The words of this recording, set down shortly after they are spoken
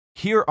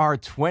Here are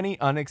 20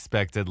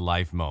 unexpected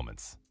life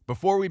moments.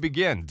 Before we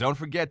begin, don't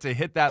forget to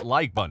hit that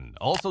like button.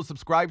 Also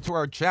subscribe to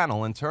our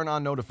channel and turn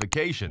on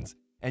notifications,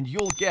 and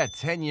you'll get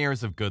 10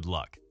 years of good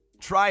luck.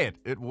 Try it,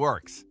 it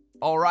works.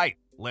 Alright,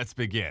 let's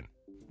begin.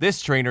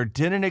 This trainer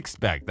didn't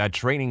expect that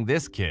training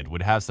this kid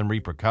would have some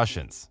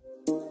repercussions.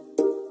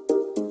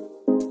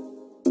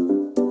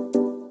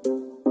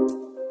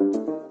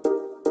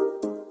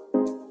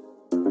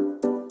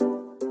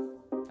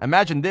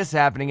 Imagine this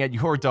happening at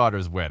your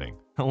daughter's wedding.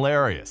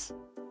 Hilarious.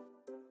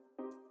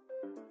 I'm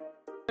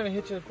gonna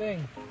hit your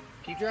thing.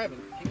 Keep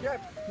driving. Keep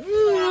driving.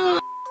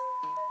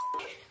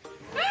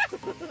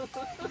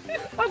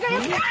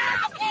 Okay.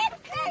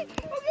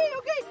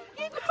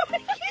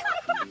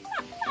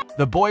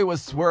 The boy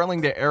was swirling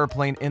the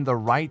airplane in the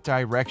right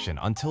direction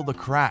until the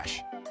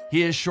crash.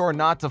 He is sure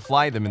not to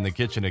fly them in the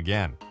kitchen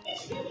again.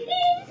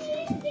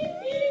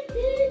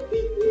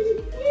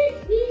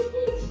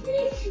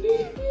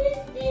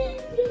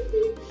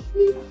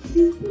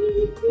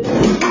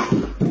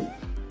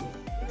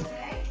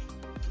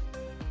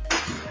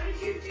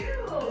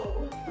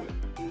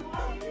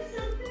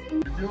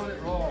 You're doing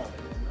it wrong.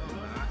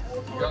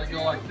 You gotta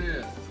go like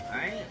this.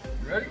 Alright.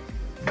 Ready?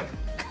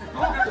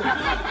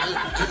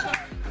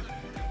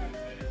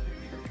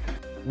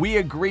 We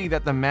agree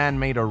that the man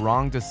made a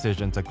wrong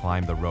decision to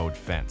climb the road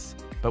fence,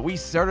 but we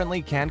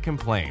certainly can't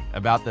complain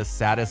about the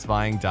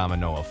satisfying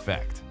domino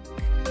effect.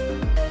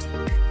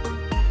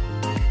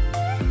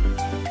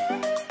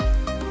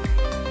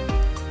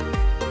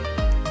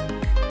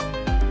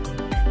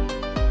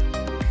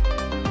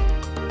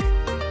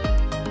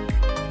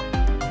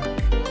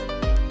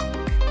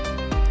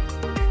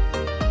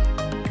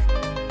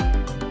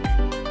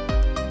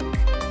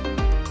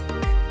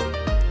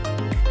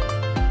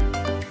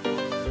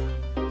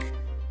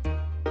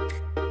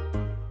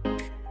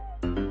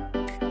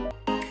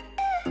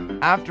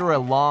 After a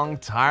long,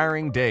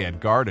 tiring day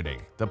at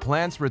gardening, the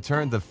plants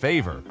returned the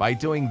favor by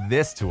doing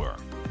this to her.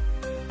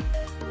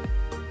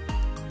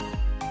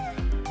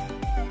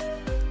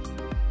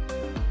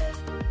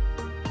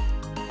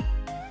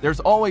 There's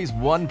always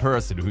one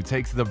person who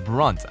takes the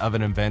brunt of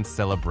an event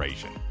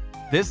celebration.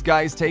 This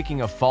guy's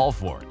taking a fall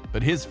for it,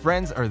 but his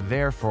friends are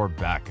there for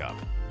backup.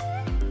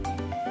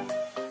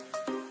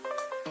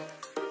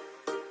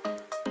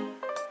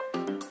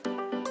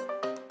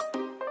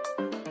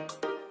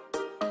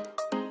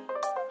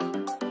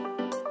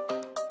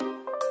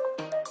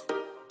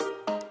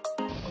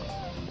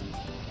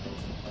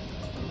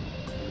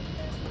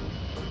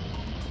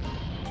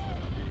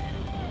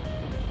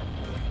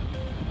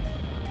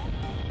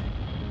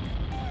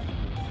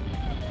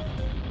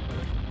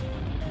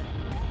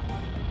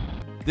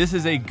 This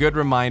is a good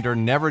reminder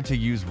never to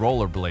use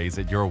rollerblades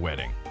at your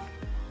wedding.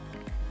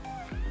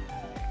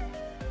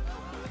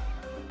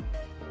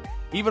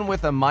 Even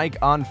with a mic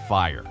on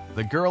fire,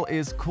 the girl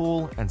is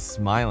cool and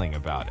smiling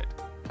about it.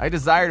 I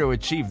desire to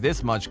achieve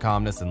this much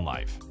calmness in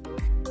life.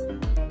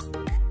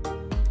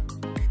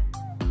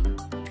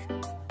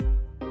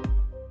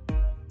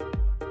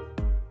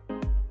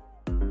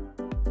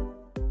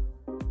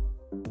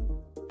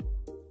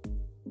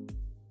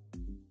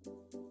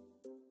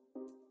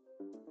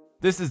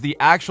 This is the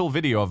actual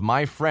video of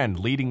my friend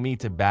leading me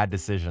to bad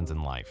decisions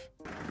in life.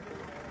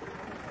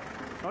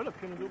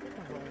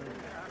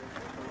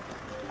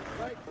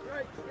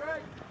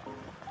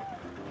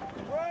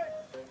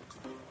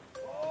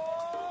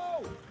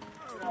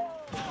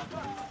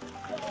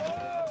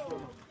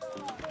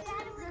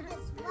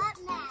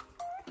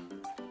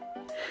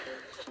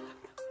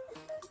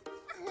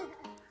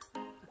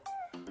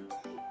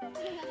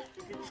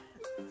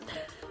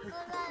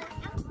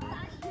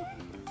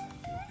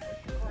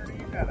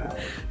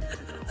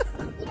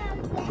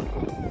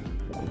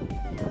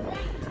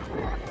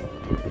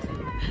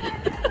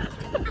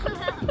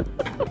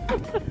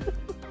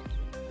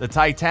 The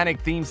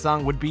Titanic theme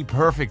song would be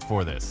perfect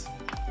for this.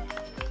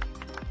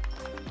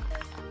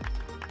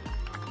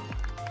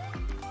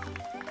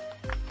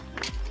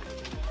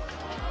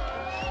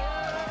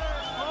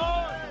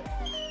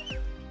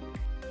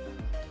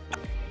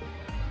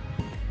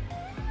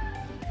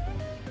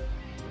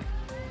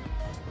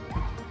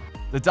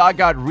 The dog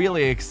got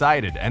really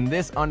excited, and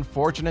this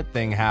unfortunate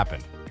thing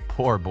happened.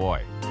 Poor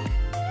boy.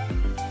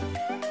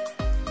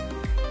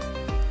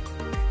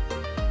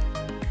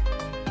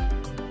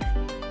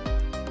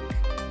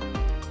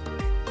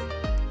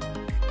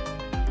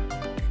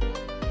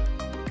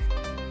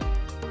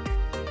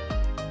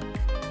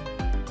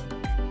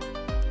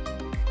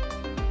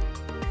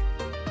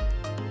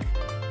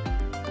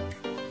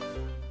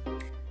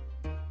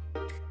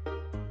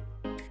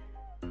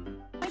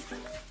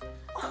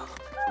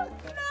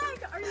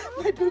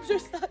 My boobs are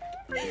stuck.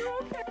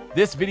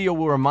 This video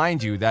will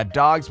remind you that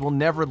dogs will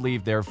never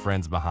leave their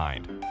friends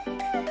behind.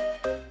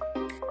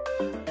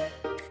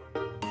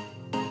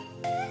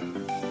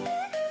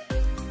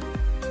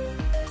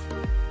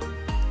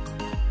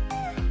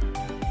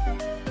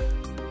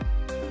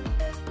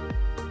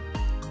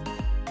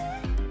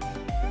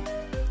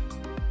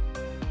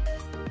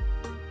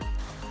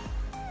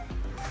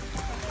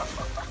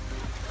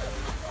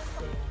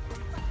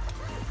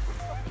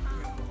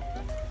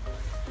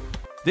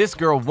 This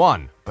girl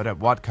won, but at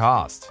what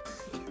cost?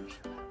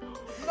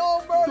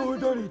 No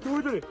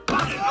mercy.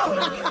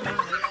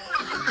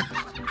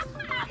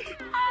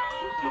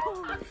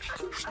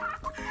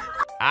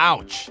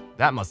 Ouch!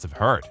 That must have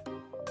hurt.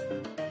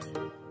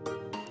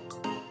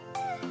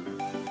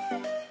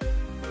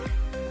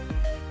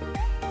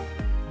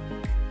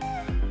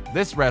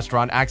 This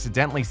restaurant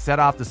accidentally set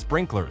off the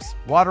sprinklers,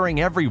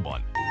 watering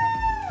everyone.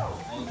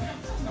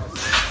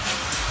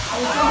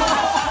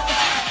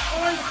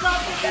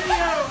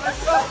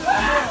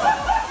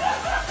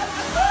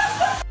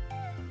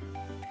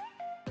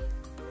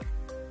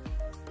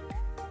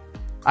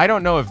 I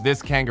don't know if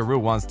this kangaroo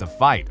wants to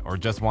fight or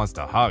just wants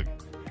to hug.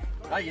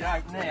 Hey, you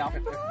know, now.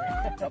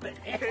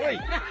 Hey,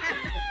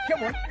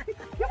 come on.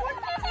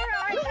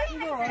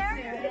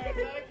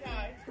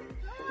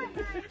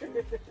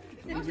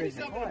 There must be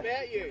something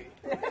about you.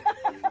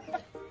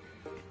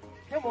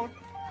 Come on.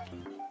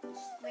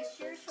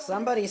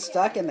 Somebody's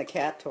stuck in the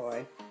cat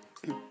toy.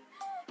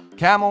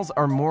 Camels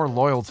are more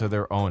loyal to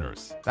their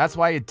owners. That's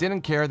why it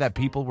didn't care that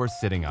people were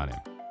sitting on him.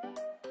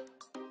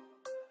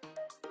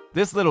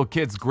 This little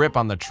kid's grip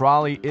on the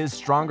trolley is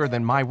stronger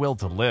than my will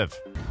to live.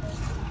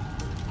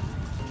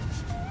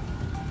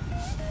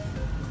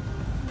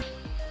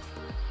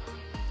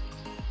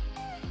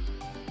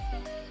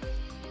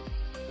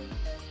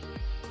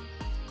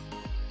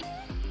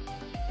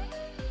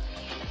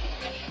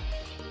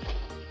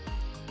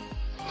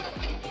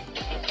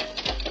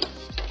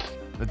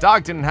 The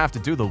dog didn't have to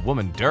do the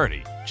woman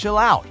dirty. Chill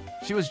out.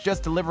 She was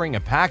just delivering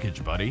a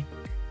package, buddy.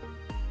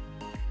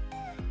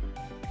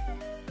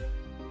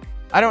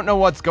 I don't know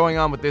what's going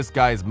on with this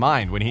guy's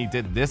mind when he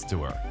did this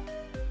to her.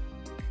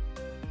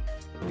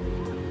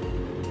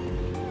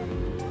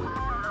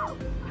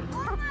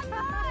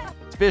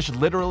 This fish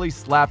literally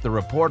slapped the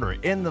reporter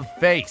in the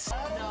face.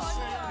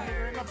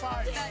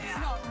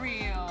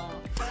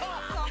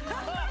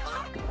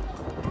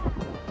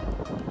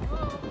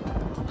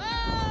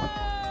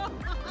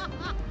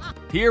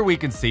 Here we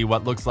can see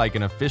what looks like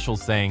an official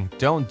saying,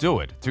 "Don't do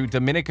it," to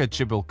Dominika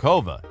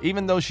Cibulkova,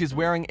 even though she's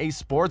wearing a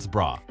sports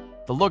bra.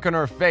 The look on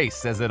her face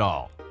says it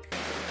all.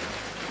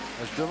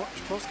 Je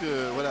pense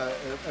que voilà,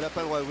 elle n'a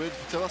pas le droit. Il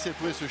faut savoir si elle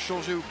pouvait se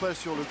changer ou pas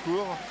sur le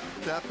cours.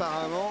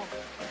 Apparemment,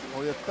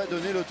 on lui a pas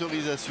donné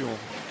l'autorisation.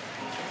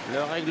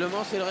 Le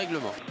règlement, c'est le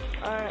règlement.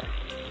 Alright.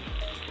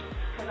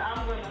 Because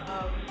I'm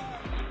gonna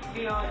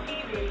be on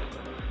TV.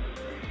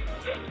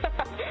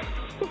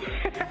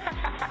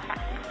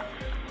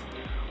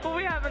 Well,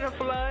 we having a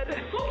flood.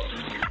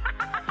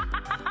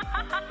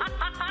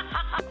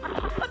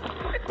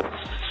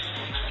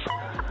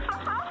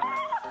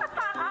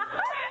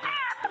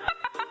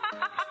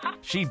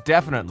 She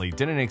definitely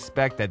didn't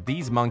expect that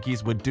these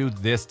monkeys would do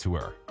this to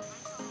her.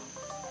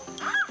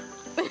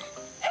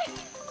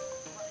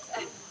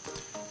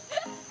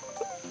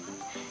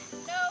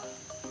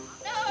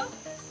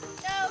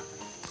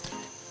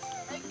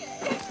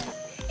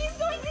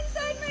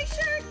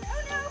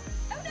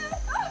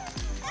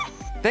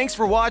 Thanks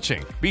for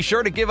watching. Be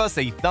sure to give us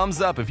a thumbs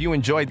up if you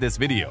enjoyed this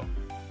video.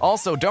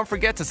 Also, don't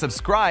forget to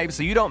subscribe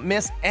so you don't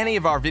miss any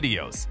of our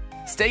videos.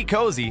 Stay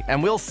cozy,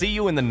 and we'll see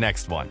you in the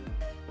next one.